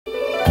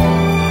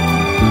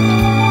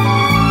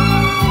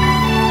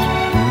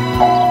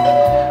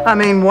I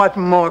mean, what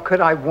more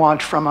could I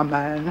want from a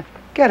man?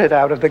 Get it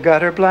out of the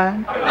gutter,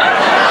 Blanche.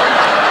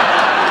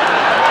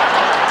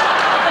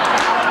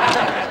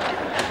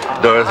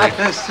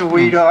 Dorothy.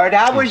 Sweetheart,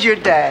 how was your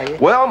day?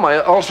 Well, my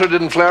ulcer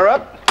didn't flare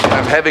up.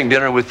 I'm having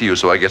dinner with you,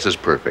 so I guess it's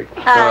perfect.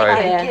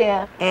 Thank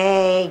you.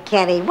 Hey,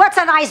 Kenny, what's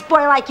a nice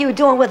boy like you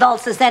doing with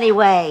ulcers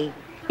anyway?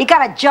 You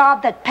got a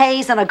job that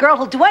pays and a girl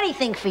who'll do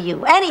anything for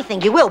you.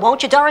 Anything. You will,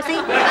 won't you,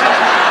 Dorothy?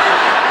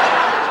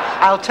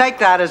 I'll take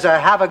that as a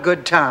have a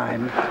good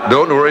time.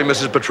 Don't worry,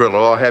 Mrs.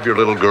 Petrillo. I'll have your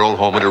little girl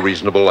home at a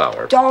reasonable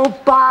hour.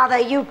 Don't bother.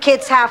 You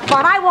kids have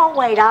fun. I won't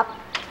wait up.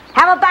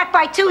 Have her back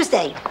by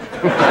Tuesday.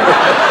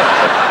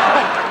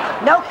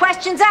 No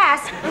questions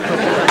asked.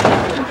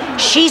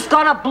 She's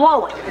gonna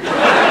blow it.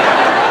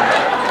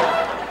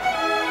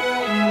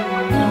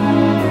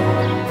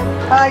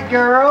 Hi,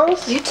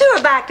 girls. You two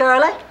are back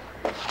early.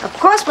 Of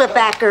course we're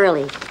back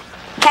early.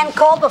 Ken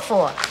called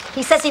before.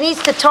 He says he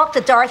needs to talk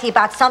to Dorothy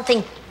about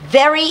something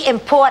very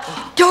important.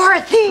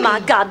 Dorothy! My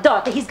God,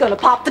 Dorothy, he's gonna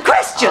pop the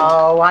question.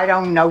 Oh, I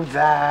don't know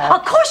that.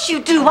 Of course you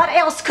do. What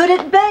else could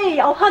it be?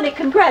 Oh, honey,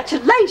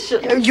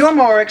 congratulations. You're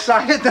more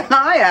excited than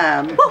I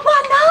am. Well,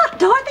 why not,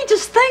 Dorothy?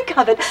 Just think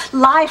of it.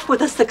 Life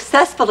with a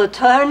successful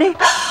attorney.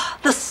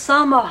 The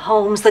summer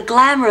homes, the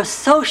glamorous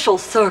social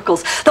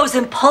circles, those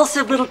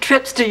impulsive little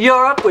trips to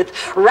Europe with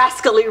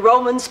rascally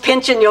Romans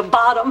pinching your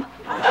bottom.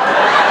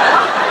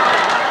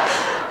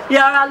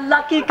 You're a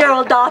lucky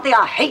girl, Dorothy.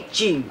 I hate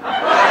you.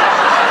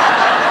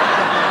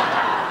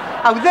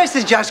 Oh, this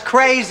is just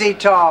crazy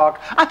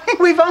talk. I mean,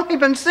 we've only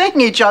been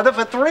seeing each other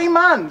for 3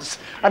 months.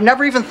 I've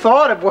never even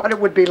thought of what it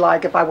would be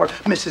like if I were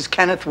Mrs.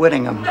 Kenneth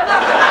Whittingham.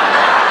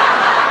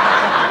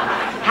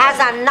 Has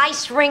a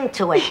nice ring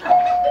to it.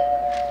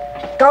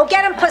 Go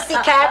get him,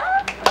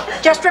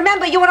 pussycat. Just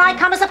remember, you and I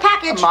come as a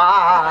package.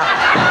 Ma.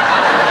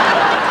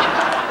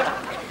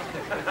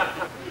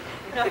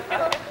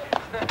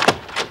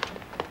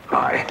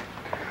 Hi.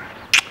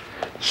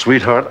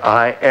 Sweetheart,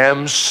 I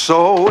am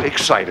so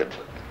excited.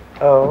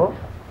 Oh?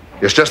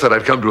 It's just that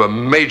I've come to a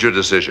major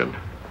decision.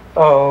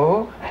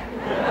 Oh?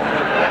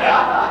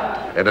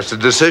 And it's a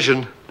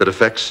decision that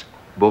affects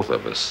both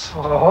of us.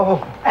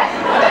 Oh.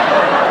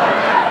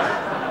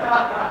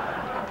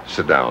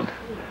 Sit down.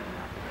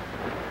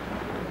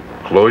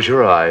 Close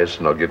your eyes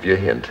and I'll give you a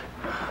hint.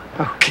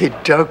 Okie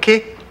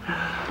dokie.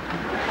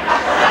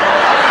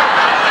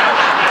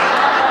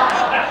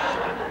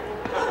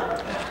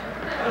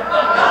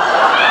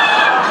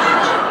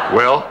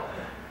 Well,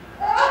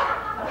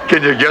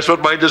 can you guess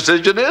what my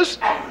decision is?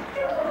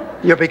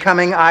 You're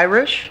becoming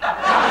Irish?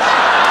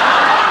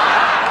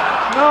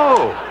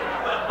 No.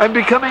 I'm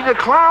becoming a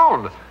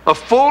clown. A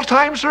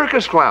full-time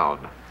circus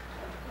clown.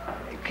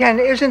 Ken,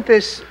 isn't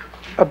this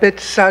a bit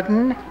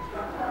sudden?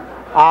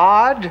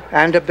 Odd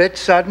and a bit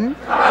sudden?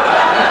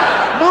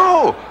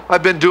 No.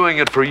 I've been doing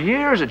it for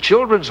years at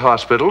children's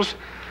hospitals.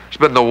 It's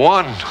been the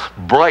one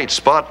bright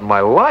spot in my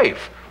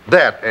life.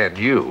 That and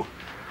you.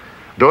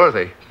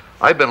 Dorothy,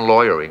 I've been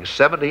lawyering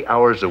 70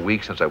 hours a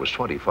week since I was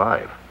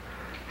 25. It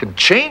can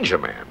change a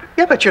man.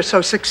 Yeah, but you're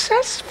so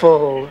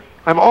successful.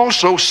 I'm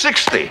also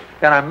 60,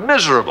 and I'm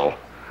miserable.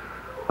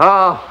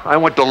 I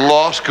went to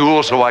law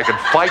school so I could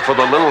fight for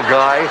the little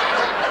guy.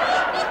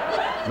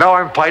 Now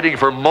I'm fighting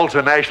for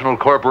multinational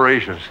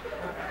corporations.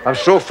 I'm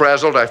so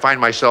frazzled I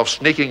find myself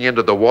sneaking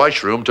into the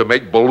washroom to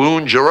make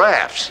balloon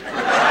giraffes.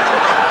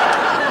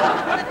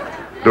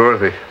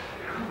 Dorothy,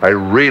 I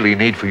really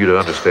need for you to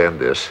understand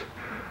this.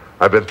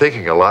 I've been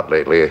thinking a lot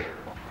lately.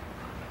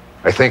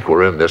 I think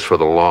we're in this for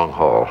the long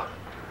haul.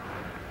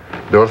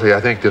 Dorothy,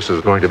 I think this is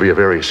going to be a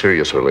very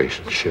serious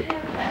relationship.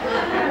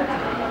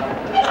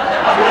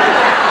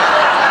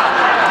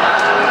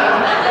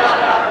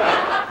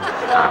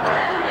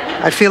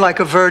 I feel like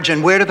a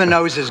virgin. Where do the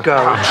noses go?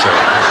 I'm sorry.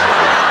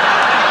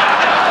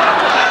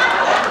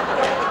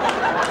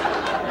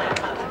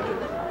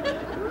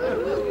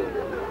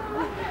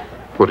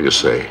 What do you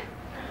say?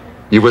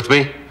 You with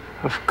me?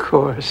 Of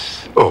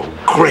course. Oh,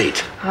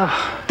 great.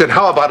 Then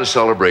how about a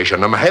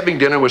celebration? I'm having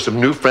dinner with some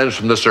new friends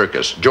from the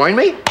circus. Join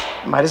me?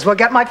 Might as well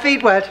get my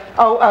feet wet.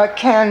 Oh,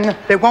 Ken,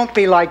 there won't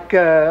be like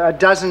a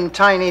dozen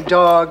tiny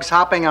dogs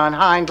hopping on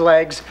hind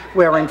legs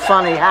wearing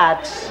funny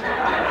hats.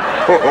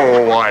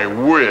 Oh, I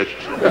wish.